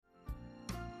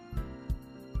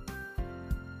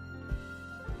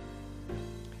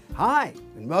Hi,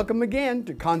 and welcome again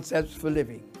to Concepts for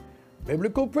Living,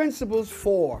 Biblical Principles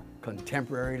for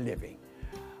Contemporary Living.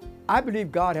 I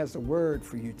believe God has a word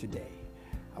for you today.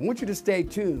 I want you to stay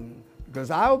tuned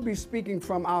because I will be speaking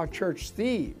from our church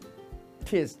theme,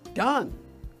 "'Tis Done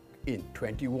in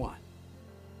 21."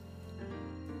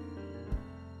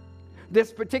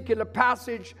 This particular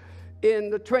passage in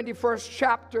the 21st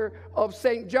chapter of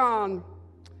St. John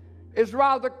is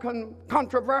rather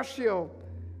controversial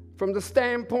from the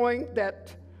standpoint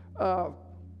that,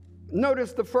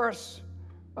 notice the first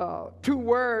two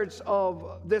words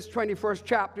of this 21st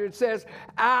chapter. It says,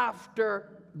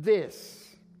 "after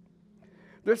this."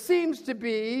 There seems to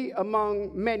be,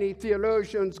 among many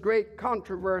theologians, great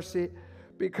controversy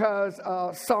because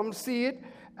some see it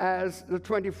as the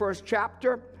 21st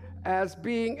chapter as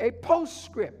being a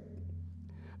postscript.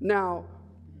 Now,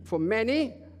 for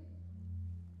many,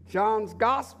 John's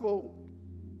gospel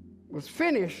was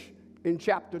finished in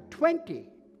chapter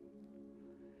 20.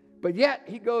 But yet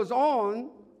he goes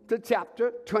on to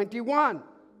chapter 21.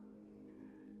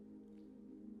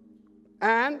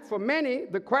 And for many,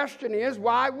 the question is,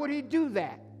 why would he do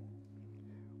that?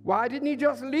 Why didn't he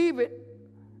just leave it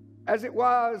as it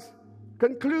was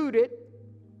concluded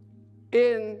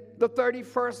in the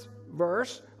 31st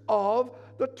verse of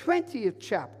the 20th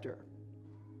chapter?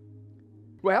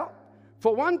 Well,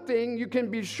 for one thing you can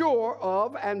be sure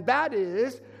of, and that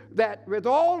is that with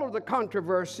all of the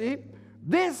controversy,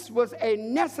 this was a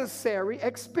necessary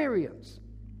experience.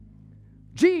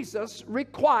 Jesus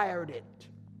required it.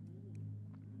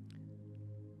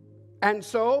 And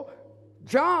so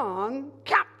John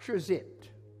captures it.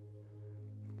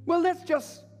 Well, let's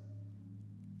just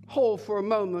hold for a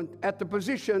moment at the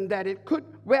position that it could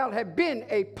well have been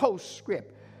a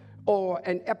postscript or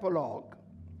an epilogue.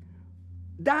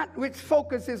 That which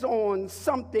focuses on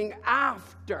something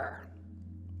after,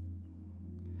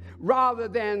 rather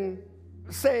than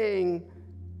saying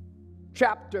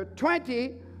chapter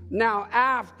 20, now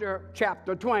after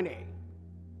chapter 20.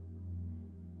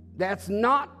 That's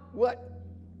not what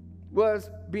was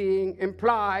being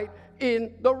implied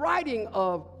in the writing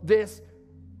of this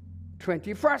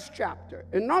 21st chapter.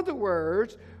 In other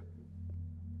words,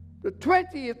 the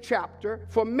 20th chapter,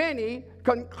 for many,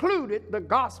 concluded the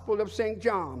Gospel of St.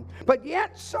 John. But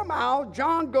yet, somehow,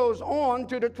 John goes on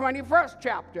to the 21st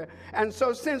chapter. And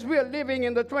so, since we're living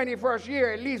in the 21st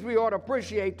year, at least we ought to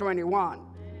appreciate 21.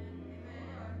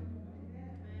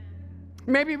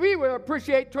 Maybe we will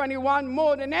appreciate 21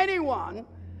 more than anyone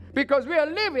because we are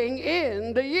living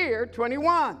in the year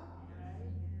 21.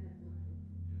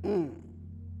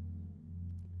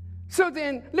 So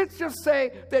then, let's just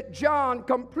say that John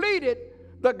completed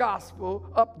the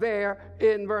gospel up there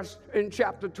in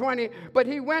chapter 20, but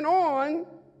he went on,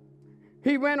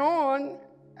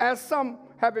 as some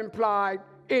have implied,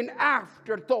 in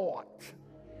afterthought.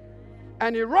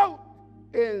 And he wrote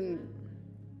in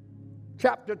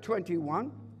chapter 21,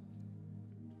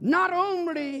 not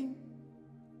only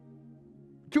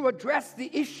to address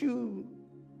the issue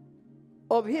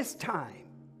of his time,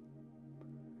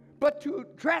 but to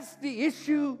address the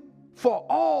issue for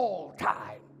all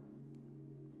time,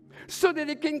 so that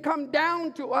it can come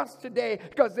down to us today,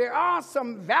 because there are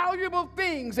some valuable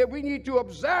things that we need to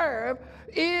observe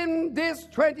in this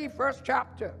 21st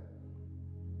chapter.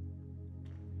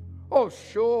 Oh,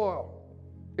 sure,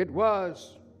 it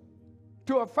was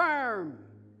to affirm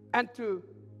and to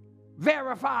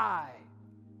verify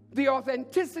the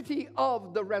authenticity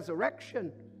of the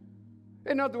resurrection.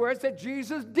 In other words, that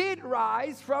Jesus did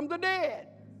rise from the dead.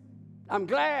 I'm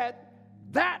glad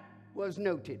that was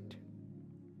noted.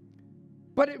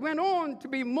 But it went on to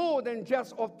be more than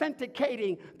just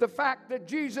authenticating the fact that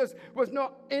Jesus was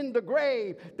not in the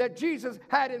grave, that Jesus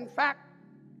had in fact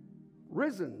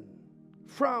risen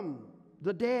from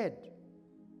the dead.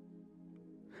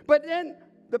 But then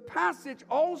the passage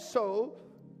also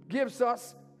gives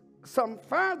us some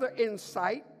further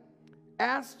insight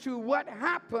as to what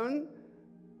happened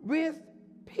with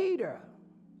Peter.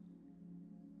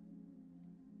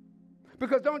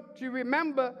 Because don't you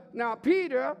remember, now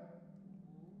Peter,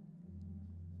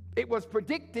 it was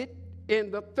predicted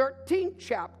in the 13th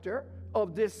chapter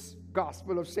of this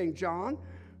Gospel of St. John,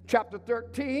 chapter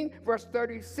 13, verse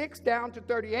 36 down to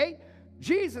 38,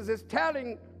 Jesus is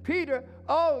telling Peter,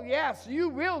 oh yes, you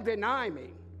will deny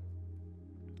me.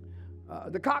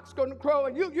 The cock's going to crow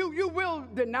and you will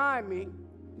deny me.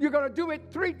 You're going to do it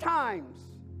 3 times.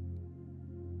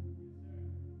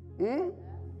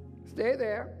 Stay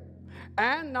there.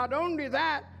 And not only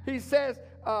that, he says,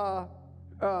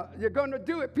 you're going to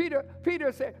do it.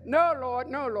 Peter said, no, Lord,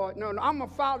 no, Lord, no, I'm going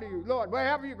to follow you, Lord,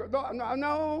 wherever you go. Lord,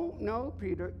 no,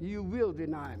 Peter, you will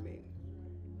deny me.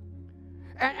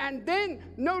 And then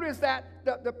notice that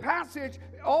the passage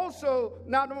also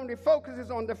not only focuses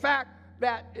on the fact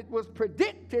that it was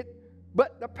predicted,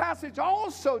 but the passage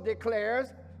also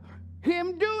declares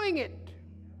him doing it.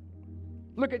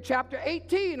 Look at chapter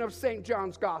 18 of St.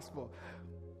 John's Gospel,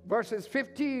 verses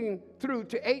 15 through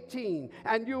to 18.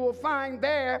 And you will find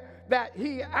there that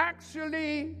he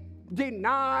actually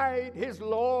denied his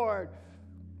Lord.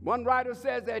 One writer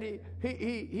says that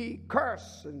he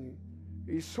cursed and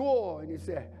he swore and he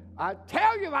said, I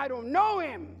tell you, I don't know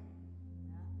him.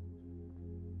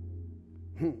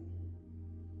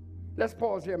 Let's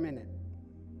pause here a minute.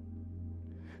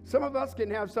 Some of us can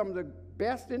have some of the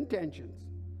best intentions.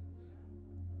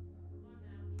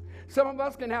 Some of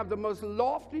us can have the most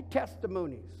lofty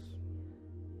testimonies.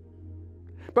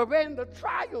 But when the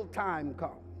trial time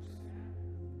comes,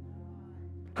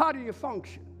 how do you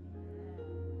function?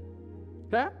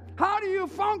 Huh? How do you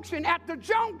function at the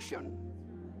junction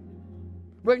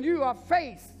when you are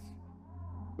faced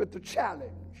with the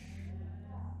challenge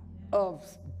of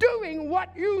doing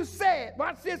what you said?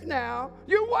 Watch this now.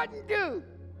 You wouldn't do.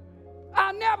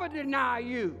 I'll never deny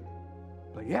you.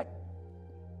 But yet,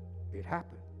 it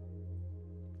happened.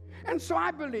 And so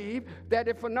I believe that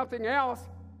if for nothing else,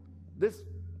 this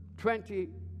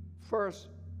 21st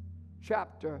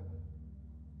chapter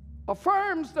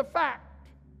affirms the fact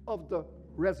of the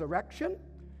resurrection,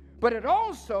 but it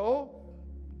also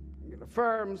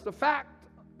affirms the fact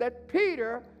that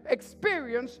Peter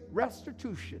experienced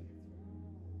restitution.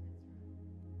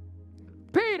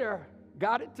 Peter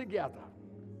got it together.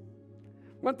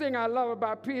 One thing I love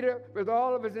about Peter, with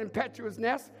all of his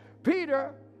impetuousness,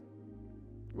 Peter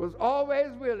was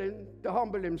always willing to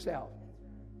humble himself.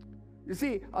 You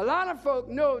see, a lot of folk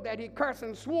know that he cursed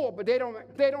and swore, but they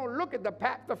don't look at the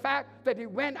fact that he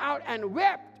went out and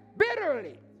wept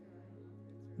bitterly.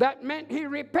 That meant he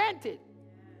repented.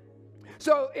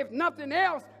 So if nothing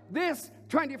else, this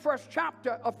 21st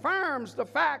chapter affirms the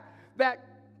fact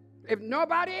that if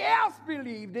nobody else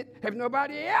believed it, if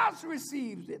nobody else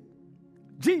received it,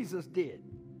 Jesus did.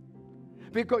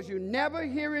 Because you never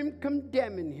hear him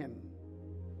condemning him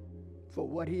for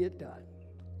what he had done.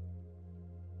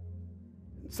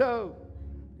 So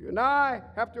you and I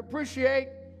have to appreciate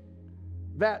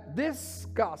that this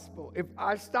gospel, if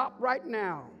I stop right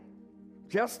now,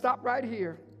 just stop right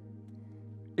here,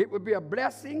 it would be a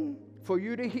blessing for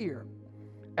you to hear.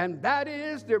 And that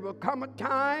is, there will come a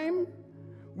time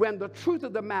when the truth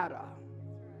of the matter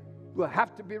will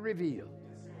have to be revealed.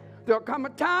 There will come a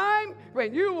time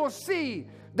when you will see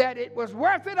that it was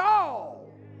worth it all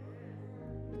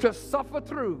to suffer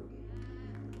through.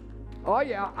 Oh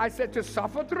yeah, I said to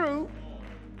suffer through.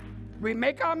 We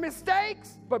make our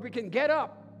mistakes, but we can get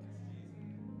up.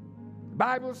 The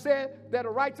Bible said that a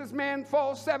righteous man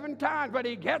falls 7 times, but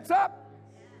he gets up.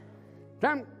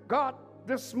 Thank God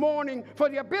this morning for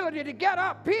the ability to get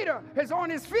up. Peter is on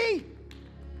his feet.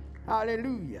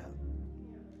 Hallelujah.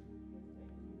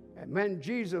 And when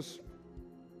Jesus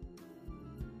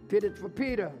did it for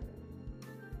Peter,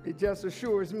 it just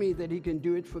assures me that he can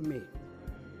do it for me.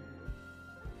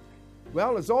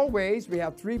 Well, as always, we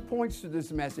have 3 points to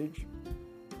this message.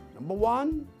 Number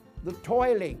 1, the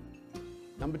toiling.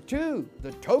 Number 2,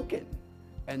 the token.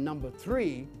 And number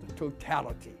 3, the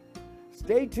totality.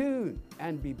 Stay tuned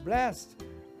and be blessed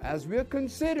as we're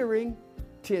considering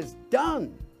 'tis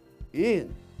done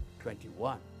in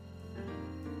 21.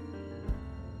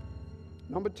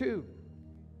 Number 2,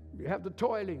 you have the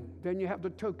toiling, then you have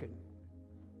the token.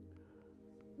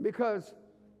 Because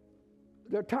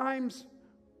there are times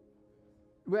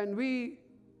when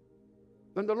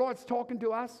the Lord's talking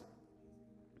to us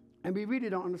and we really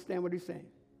don't understand what he's saying.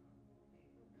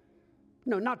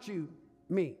 No, not you,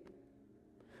 me.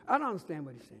 I don't understand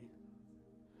what he's saying.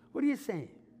 What are you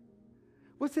saying?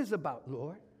 What's this about,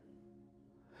 Lord?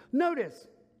 Notice,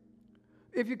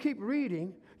 if you keep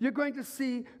reading, you're going to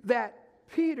see that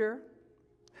Peter,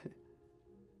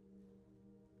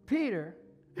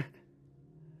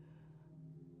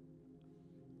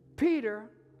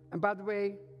 and by the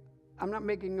way, I'm not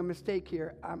making a mistake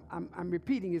here. I'm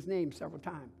repeating his name several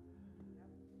times.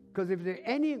 Because if there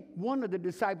any one of the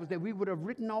disciples that we would have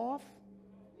written off,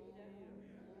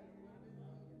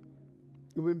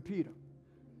 it would have been Peter.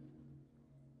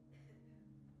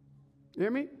 You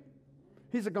hear me?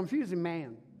 He's a confusing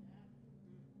man.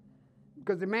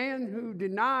 Because the man who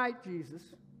denied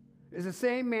Jesus is the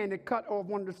same man that cut off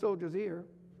one of the soldiers' ear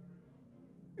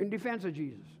in defense of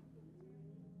Jesus.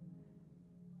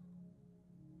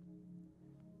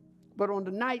 But on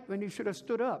the night when he should have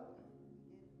stood up,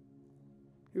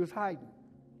 he was hiding.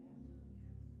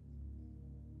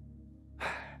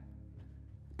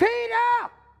 Peter!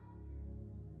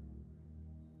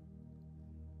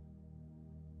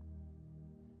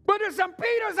 But there's some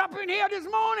Peters up in here this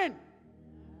morning.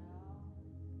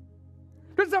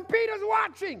 There's some Peters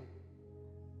watching.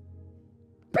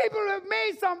 People have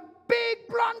made some big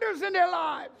blunders in their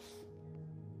lives.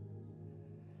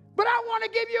 But I want to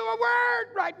give you a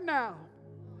word right now.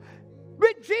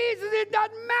 With Jesus, it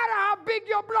doesn't matter how big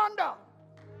your blunder.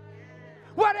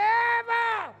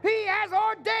 Whatever he has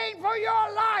ordained for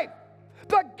your life,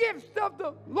 the gifts of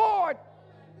the Lord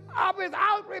are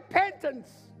without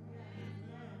repentance.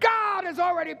 God has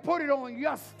already put it on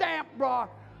your stamp, bro.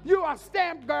 You are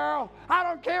stamped, girl. I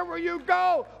don't care where you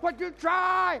go, what you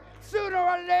try. Sooner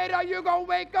or later, you're going to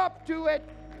wake up to it.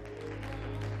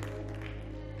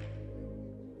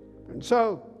 And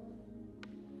so,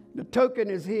 the token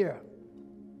is here.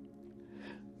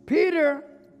 Peter,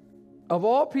 of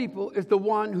all people, is the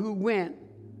one who went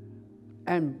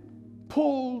and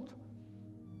pulled,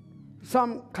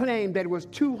 some claim that it was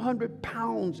 200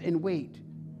 pounds in weight,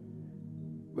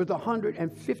 with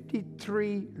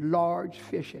 153 large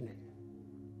fish in it.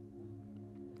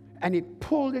 And he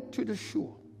pulled it to the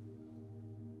shore.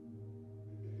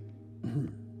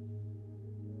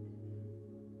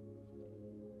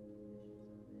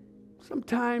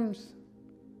 Sometimes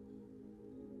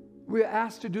we're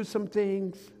asked to do some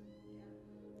things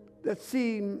that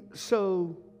seem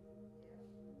so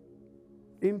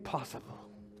impossible.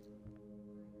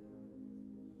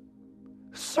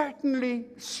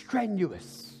 Certainly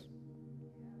strenuous.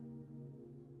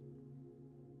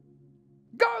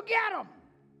 Go get them.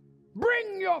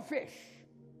 Bring your fish.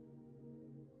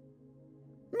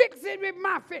 Mix it with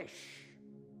my fish.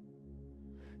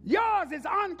 Yours is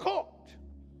uncooked,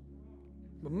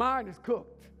 but mine is cooked.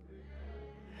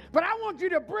 But I want you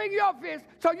to bring your fish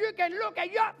so you can look at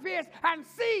your fish and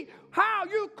see how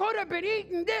you could have been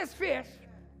eating this fish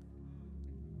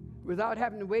without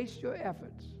having to waste your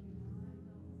efforts.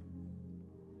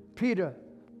 Peter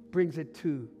brings it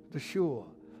to the shore.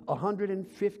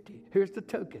 150. Here's the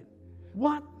token.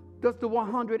 What does the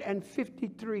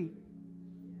 153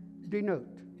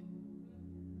 denote?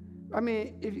 I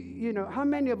mean, if you know, how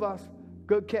many of us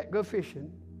go fishing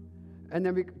and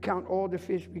then we count all the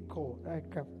fish we caught?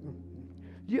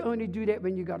 You only do that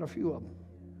when you got a few of them.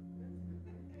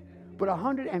 But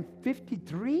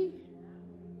 153?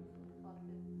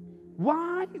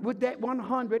 Why would that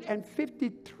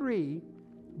 153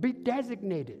 be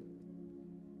designated?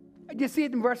 You see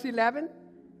it in verse 11?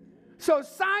 So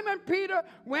Simon Peter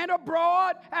went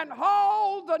abroad and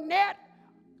hauled the net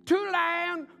to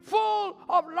land full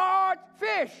of large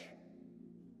fish.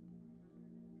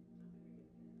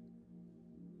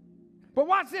 But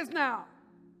watch this now.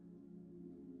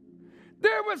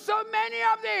 There were so many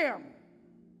of them,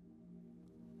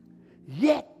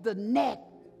 yet the net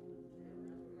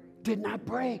did not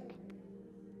break.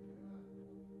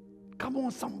 Come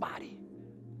on, somebody.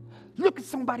 Look at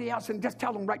somebody else and just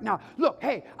tell them right now, look,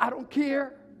 hey, I don't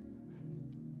care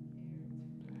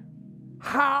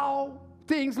how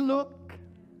things look.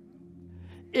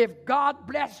 If God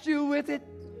blessed you with it,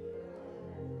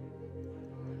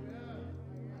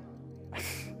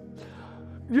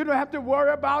 you don't have to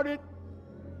worry about it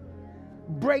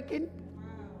breaking,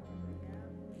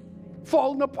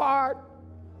 falling apart,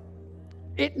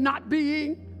 it not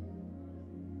being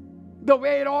the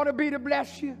way it ought to be to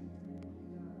bless you.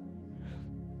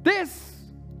 This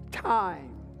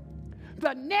time,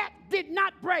 the net did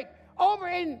not break. Over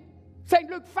in St.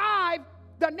 Luke 5,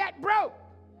 the net broke.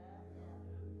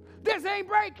 This ain't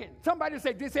breaking. Somebody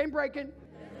say, this ain't breaking.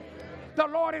 The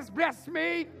Lord has blessed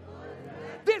me.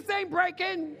 This ain't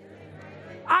breaking.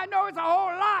 I know it's a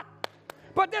whole lot,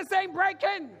 but this ain't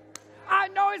breaking. I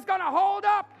know it's going to hold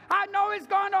up. I know it's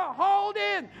going to hold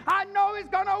in. I know it's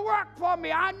going to work for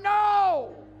me. I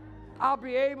know I'll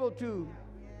be able to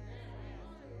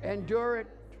endure it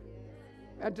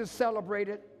and to celebrate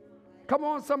it. Come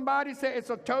on, somebody say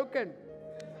it's a token.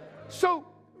 So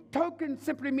token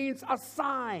simply means a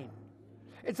sign.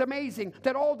 It's amazing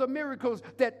that all the miracles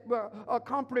that were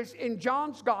accomplished in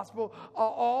John's gospel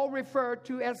are all referred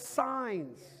to as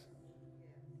signs.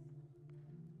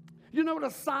 You know what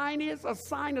a sign is? A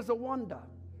sign is a wonder.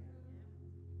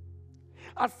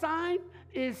 A sign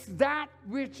is that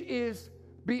which is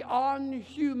beyond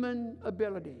human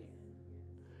ability.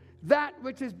 That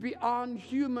which is beyond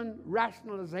human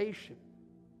rationalization.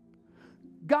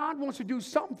 God wants to do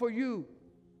something for you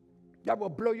that will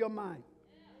blow your mind.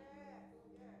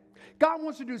 God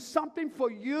wants to do something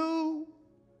for you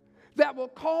that will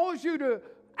cause you to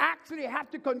actually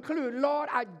have to conclude, Lord,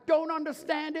 I don't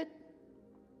understand it.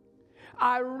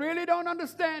 I really don't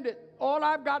understand it. All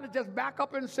I've got to just back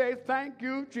up and say, thank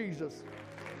you, Jesus.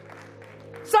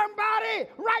 Somebody,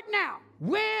 right now,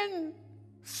 when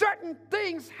certain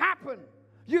things happen,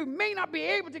 you may not be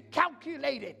able to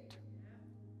calculate it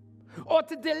or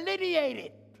to delineate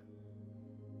it.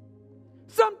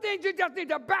 Some things you just need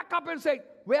to back up and say,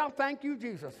 well, thank you,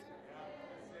 Jesus.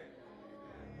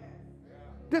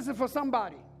 This is for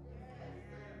somebody.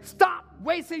 Stop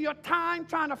wasting your time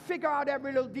trying to figure out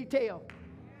every little detail.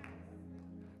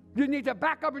 You need to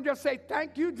back up and just say,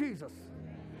 thank you, Jesus.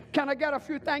 Can I get a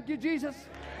few thank you, Jesus?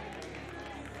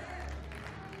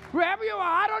 Wherever you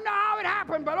are, I don't know how it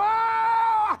happened, but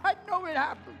I know it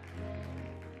happened.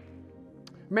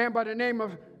 A man by the name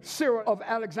of Cyril of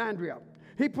Alexandria,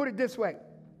 he put it this way.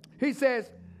 He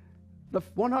says, the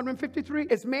 153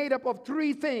 is made up of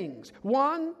three things.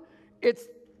 One, it's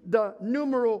the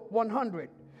numeral 100.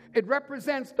 It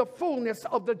represents the fullness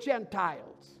of the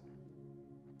Gentiles.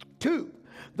 Two,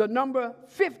 the number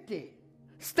 50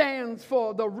 stands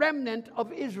for the remnant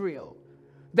of Israel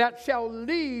that shall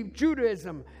leave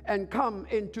Judaism and come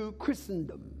into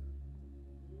Christendom.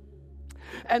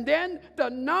 And then the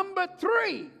number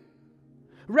 3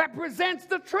 represents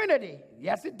the Trinity.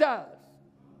 Yes, it does.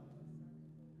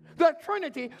 The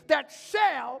Trinity that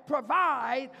shall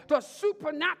provide the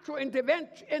supernatural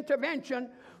intervention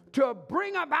to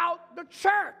bring about the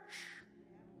church,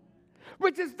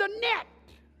 which is the net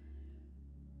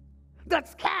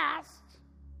that's cast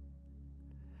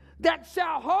that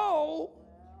shall hold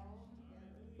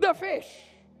the fish.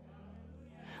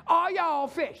 Are y'all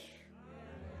fish?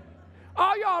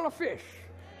 Are y'all a fish?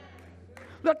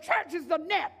 The church is the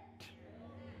net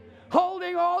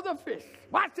holding all the fish.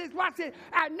 Watch this, watch this.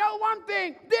 And know one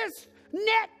thing, this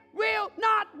net will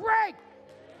not break.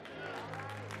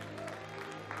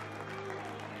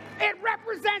 It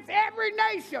represents every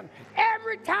nation,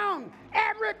 every town,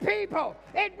 every people.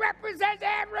 It represents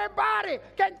everybody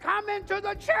can come into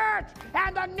the church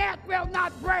and the net will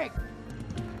not break.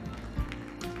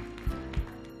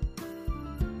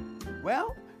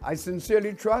 Well, I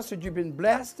sincerely trust that you've been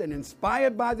blessed and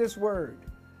inspired by this word,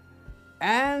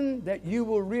 and that you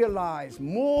will realize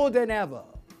more than ever,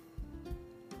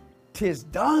 'tis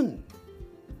done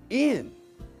in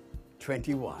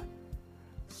 21.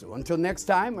 So until next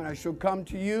time, when I shall come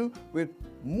to you with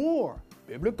more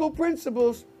biblical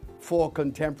principles for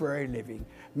contemporary living,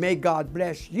 may God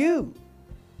bless you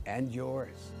and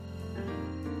yours.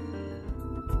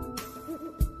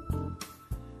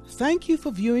 Thank you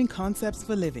for viewing Concepts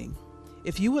for Living.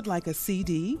 If you would like a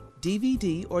CD,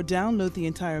 DVD, or download the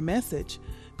entire message,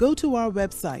 go to our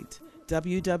website,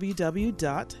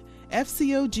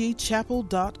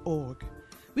 www.fcogchapel.org.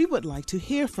 We would like to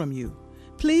hear from you.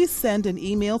 Please send an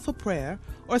email for prayer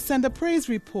or send a praise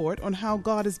report on how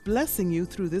God is blessing you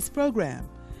through this program.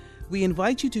 We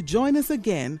invite you to join us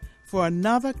again for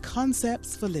another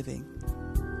Concepts for Living.